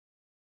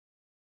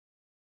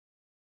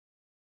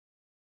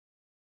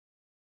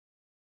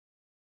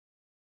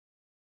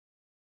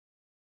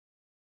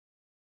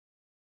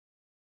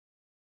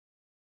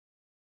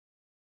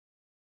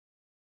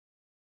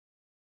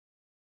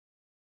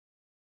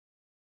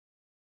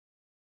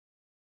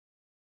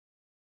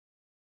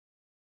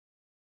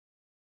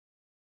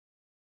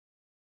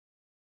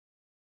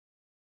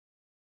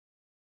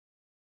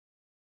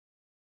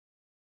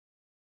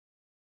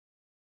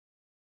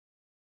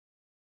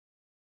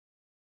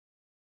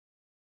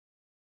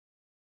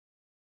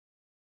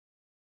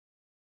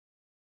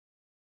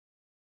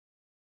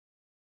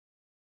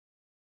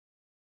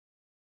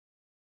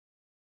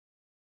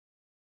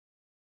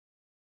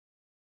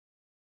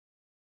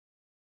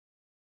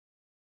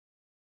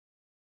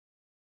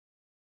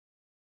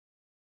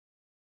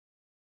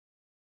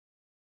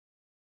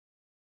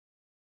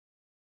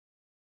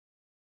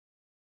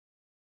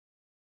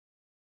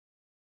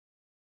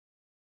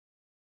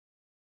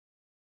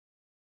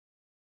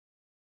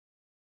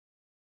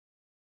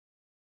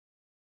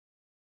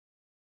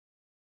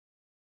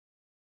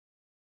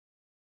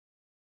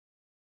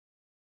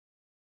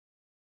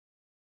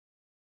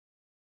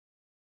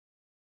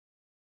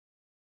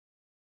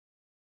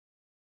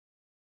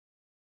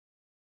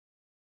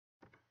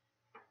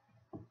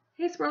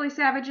Hey Swirly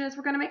Savages,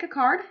 we're going to make a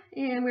card,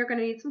 and we're going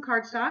to need some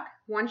cardstock.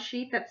 One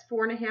sheet that's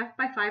 4.5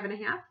 by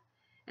 5.5,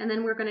 and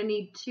then we're going to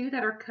need two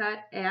that are cut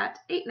at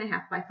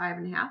 8.5 by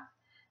 5.5.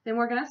 Then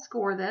we're going to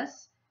score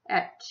this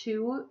at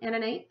 2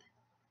 1/8,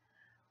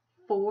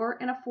 4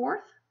 1/4,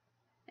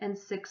 and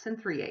 6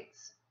 3/8.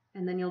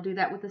 And then you'll do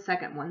that with the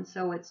second one.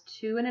 So it's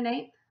 2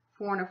 1/8,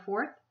 4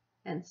 1/4,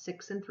 and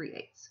 6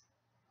 3/8.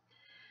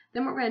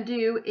 Then what we're going to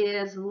do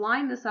is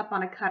line this up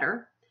on a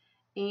cutter.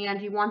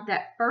 And you want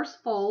that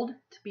first fold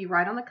to be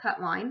right on the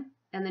cut line,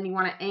 and then you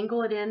want to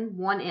angle it in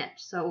 1 inch.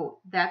 So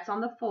that's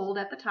on the fold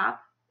at the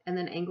top, and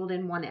then angled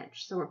in 1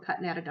 inch. So we're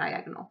cutting at a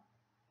diagonal.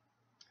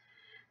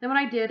 Then what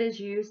I did is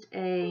used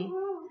a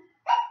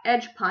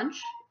edge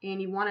punch, and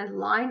you want to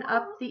line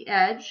up the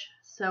edge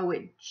so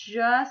it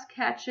just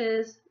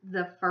catches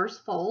the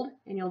first fold,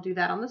 and you'll do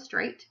that on the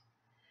straight.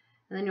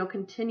 And then you'll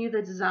continue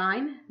the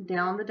design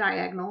down the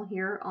diagonal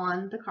here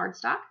on the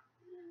cardstock,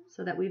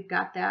 so that we've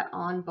got that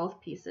on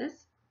both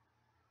pieces.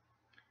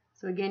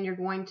 So again, you're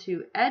going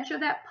to edge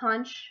of that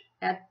punch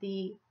at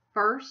the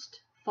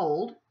first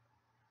fold,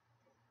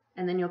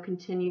 and then you'll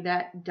continue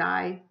that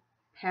die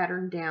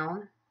pattern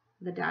down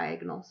the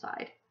diagonal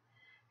side.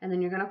 And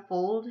then you're going to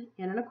fold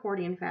in an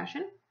accordion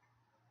fashion.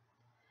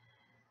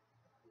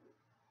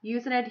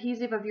 Use an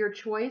adhesive of your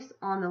choice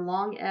on the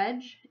long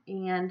edge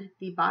and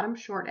the bottom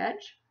short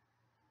edge.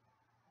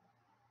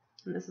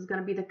 And this is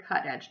going to be the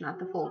cut edge, not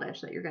the fold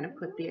edge, that you're going to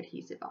put the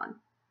adhesive on.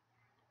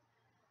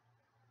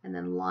 And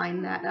then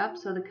line that up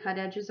so the cut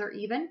edges are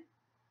even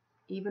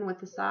with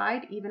the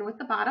side, even with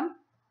the bottom.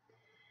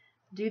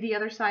 Do the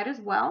other side as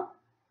well.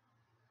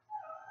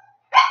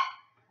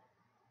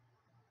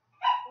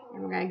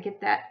 And we're going to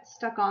get that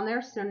stuck on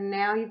there. So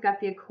now you've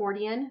got the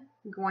accordion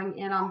going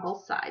in on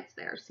both sides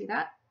there. See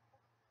that?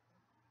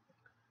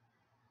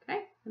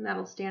 Okay, and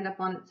that'll stand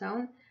up on its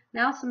own.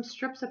 Now some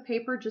strips of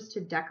paper just to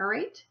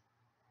decorate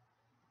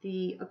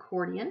the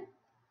accordion.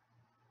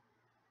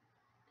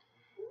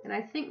 And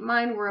I think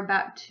mine were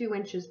about 2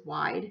 inches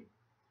wide.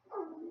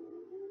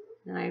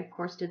 And I of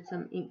course did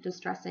some ink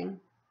distressing.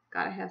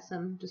 Gotta have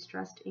some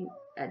distressed ink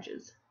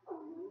edges.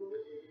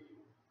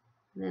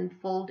 And then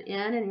fold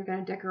in, and you're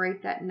going to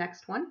decorate that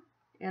next one.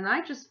 And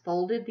I just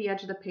folded the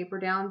edge of the paper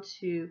down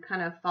to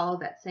kind of follow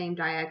that same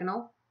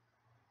diagonal,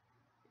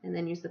 and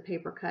then use the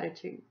paper cutter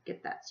to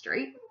get that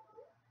straight.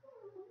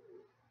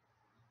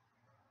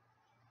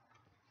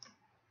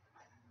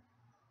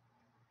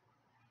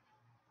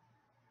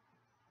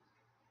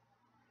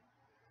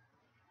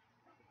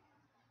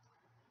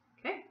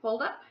 Okay,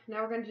 fold up.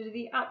 Now we're going to do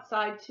the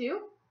outside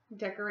too.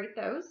 Decorate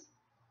those.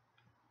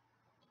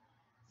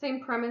 Same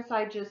premise,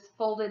 I just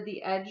folded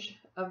the edge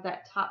of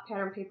that top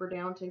pattern paper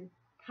down to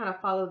kind of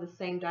follow the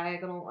same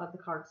diagonal of the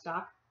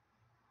cardstock.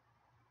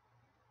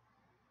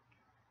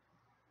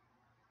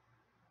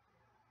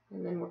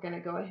 And then we're going to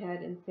go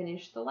ahead and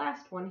finish the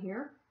last one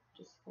here.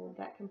 Just fold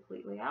that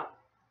completely out.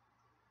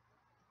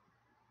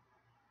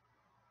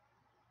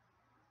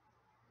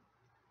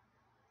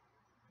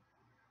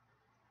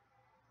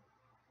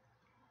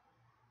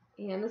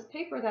 And this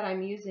paper that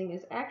I'm using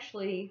is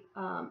actually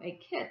a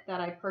kit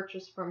that I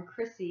purchased from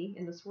Chrissy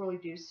in the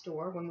Swirly Doo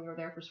store when we were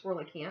there for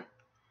Swirly Camp.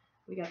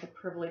 We got the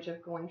privilege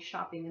of going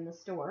shopping in the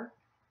store.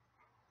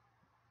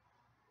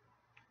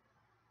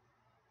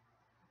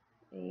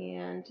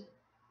 And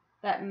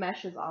that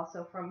mesh is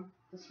also from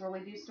the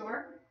Swirly Doo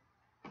store.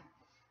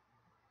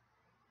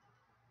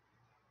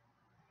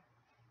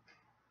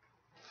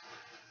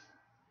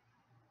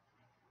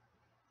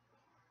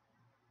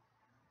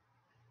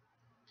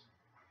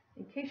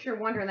 In case you're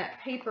wondering, that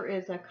paper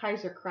is a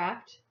Kaiser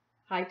Craft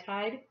High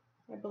Tide,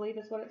 I believe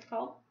is what it's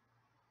called.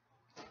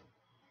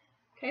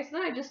 Okay, so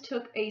then I just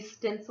took a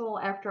stencil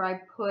after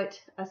I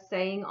put a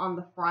saying on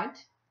the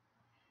front.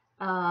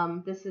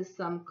 This is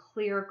some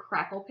clear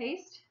crackle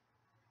paste,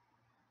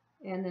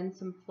 and then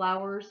some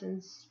flowers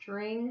and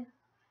string.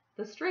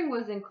 The string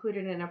was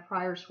included in a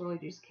prior Swirly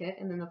Doo's kit,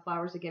 and then the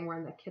flowers again were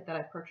in the kit that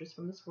I purchased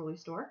from the Swirly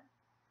store.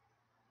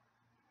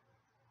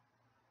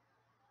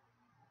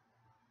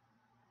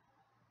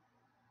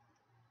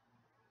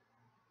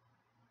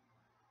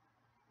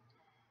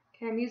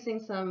 Okay, I'm using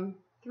some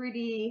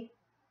 3D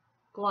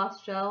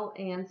gloss gel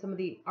and some of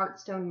the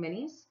Artstone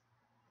minis.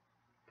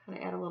 Kind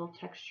of add a little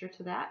texture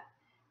to that.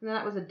 And then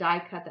that was a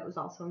die cut that was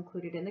also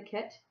included in the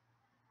kit.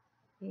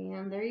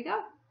 And there you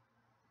go.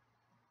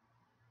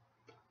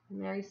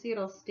 And there you see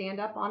it'll stand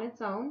up on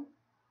its own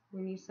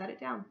when you set it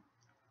down.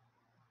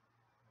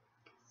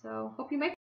 So hope you make